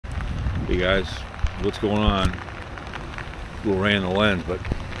Hey guys, what's going on? A little rain in the lens, but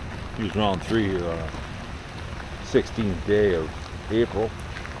it was round 3 here on a 16th day of April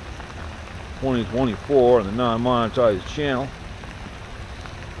 2024 on the non-monetized channel.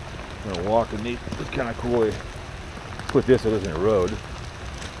 I'm gonna walk and it's kind of cool. They put this, it isn't a road.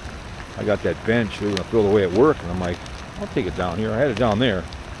 I got that bench, they were gonna throw it away at work, and I'm like, I'll take it down here. I had it down there,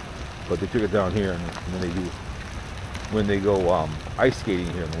 but they took it down here, and then they do, when they go ice skating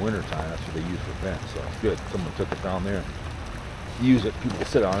here in the wintertime, that's what they use for bench. So it's good. Someone took it down there, use it, people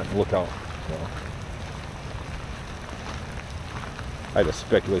sit on it and look out. So I had a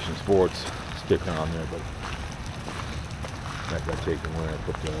Speculation Sports sticker on there, but that got taken away. I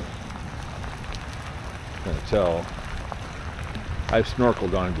put the, kind of tell, I've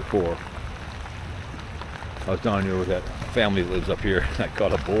snorkeled down here before. I was down here with that family that lives up here, and I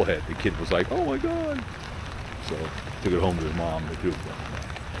caught a bullhead. The kid was like, "Oh my God!" So took it home to his mom. They threw it.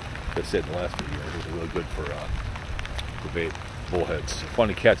 They said in the last video it was really good for bait bullheads.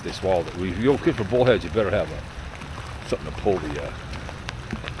 Funny catch, they swallowed it. If you go looking for bullheads, you better have something to pull the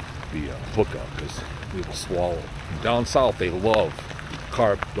hook up, because they will swallow. And down south, they love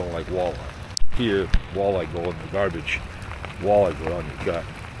carp, don't like walleye. Here, walleye go in the garbage. Walleye go down your gut.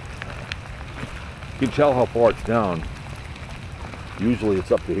 You can tell how far it's down. Usually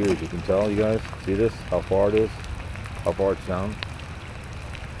it's up to here, as you can tell, you guys. See this? How far it is? How far it's down?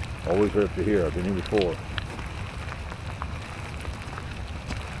 Always right up to here. I've been here before.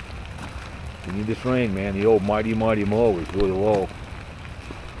 You need this rain, man. The old mighty mow is really low.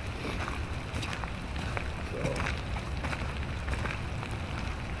 So.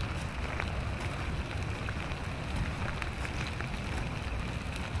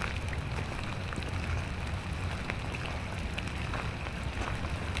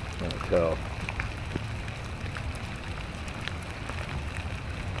 Tell.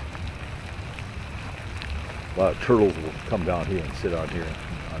 A lot of turtles will come down here and sit out here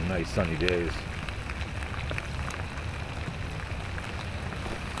on nice sunny days.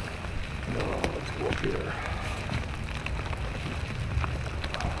 Oh, let's go up here.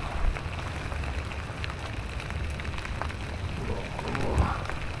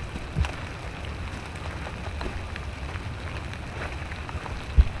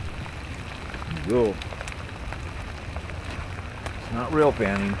 Go. It's not rail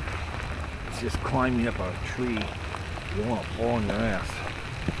fanning, it's just climbing up a tree. You don't want to fall on your ass.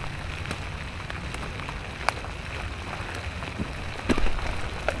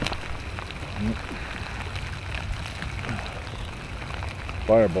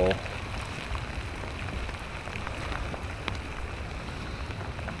 Fireball.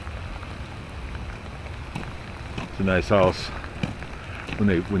 It's a nice house.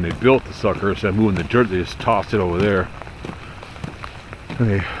 When they built the sucker, instead of moving the dirt, they just tossed it over there.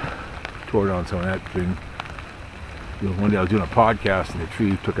 And they tore down some of that thing. You know, one day I was doing a podcast and the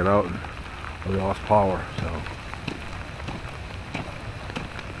tree took it out and we lost power. So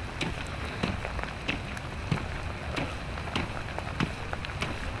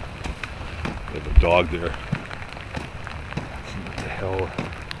we have a dog there. What the hell?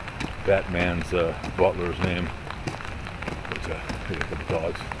 Batman's butler's name. A couple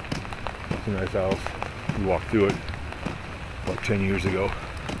dogs. It's a nice house. We walked through it about 10 years ago.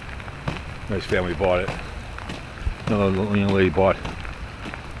 Nice family bought it. Another young lady bought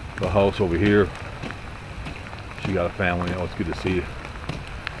the house over here. She got a family. Oh, it's good to see.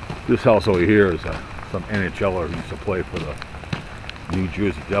 This house over here is some NHLer who used to play for the New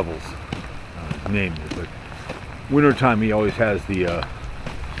Jersey Devils. His name is, but wintertime he always has the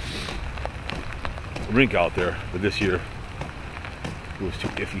rink out there, but this year it was too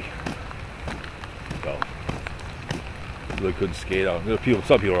iffy. So really couldn't skate out. There are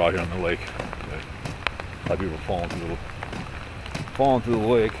some people are out here on the lake. A lot of people are falling through the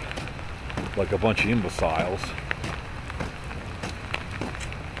lake like a bunch of imbeciles.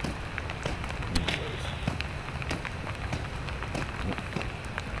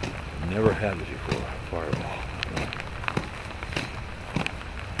 Never had this before. Fireball.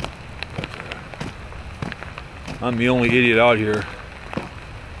 I'm the only idiot out here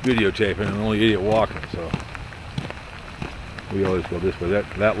videotaping, and the only idiot walking, so we always go this way.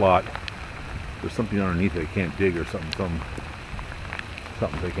 That lot, there's something underneath it they can't dig, or something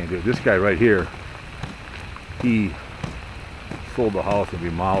they can't do. This guy right here, he sold the house and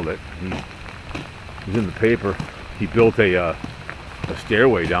remodeled it. He was in the paper. He built a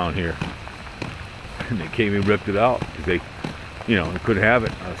stairway down here, and they came and ripped it out because they couldn't have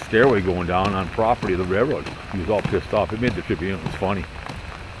it. A stairway going down on property of the railroad. He was all pissed off. It made the trip, it was funny.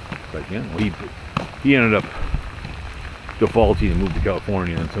 But he ended up defaulting and moved to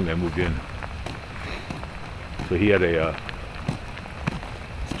California, and some guy moved in. So he had a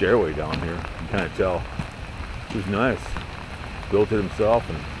stairway down here. You can kind of tell. It was nice. Built it himself,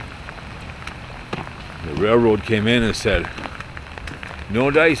 and the railroad came in and said,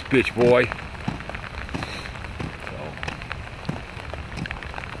 "No dice, bitch boy." So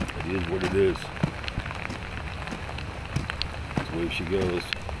it is what it is. That's the way she goes.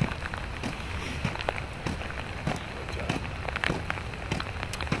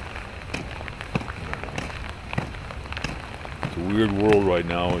 It's a weird world right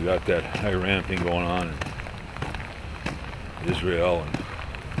now. We got that Iran thing going on, and Israel, and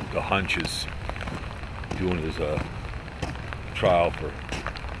the hunch is doing his trial for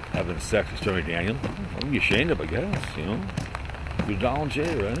having sex with Stormy Daniels. Don't be ashamed of, I guess, you know. You're Donald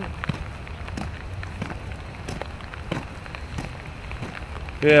J, right?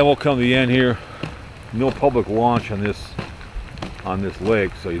 Yeah, we'll come to the end here. No public launch on this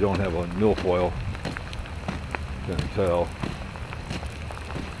lake, so you don't have a milfoil. Can't tell.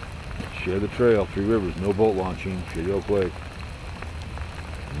 Share the trail, 3 rivers, no boat launching, Shady Oak Lake.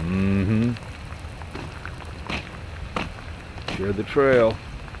 Share the trail,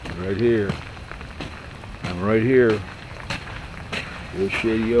 right here. I'm right here. Here's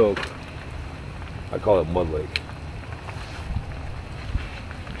Shady Oak. I call it Mud Lake.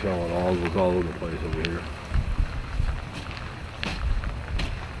 I'm telling it all goes all over the place over here.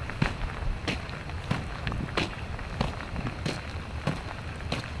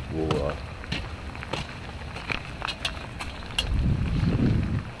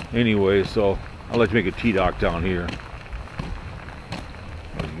 Anyway, so I like to make a T-dock down here.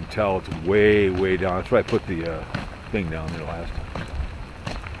 As you can tell, it's way, way down. That's why I put the thing down there last time.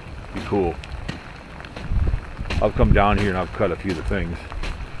 Be cool. I'll come down here and I'll cut a few of the things.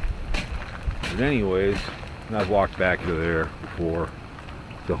 But anyways, and I've walked back to there before.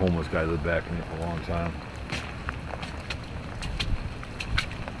 The homeless guy lived back in it for a long time.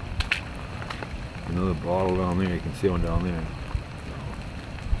 Another bottle down there. You can see one down there.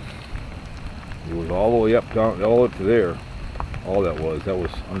 It was all the way up, down, all up to there. All that was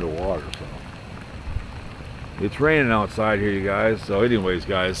underwater. So it's raining outside here, you guys. So, anyways,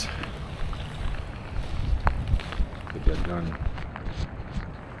 guys, get that done.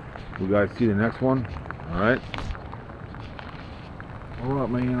 You guys see the next one? All right. All right,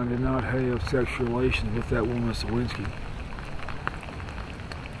 man. I did not have sexual relations with that woman, Lewinsky.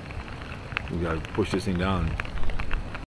 We gotta push this thing down.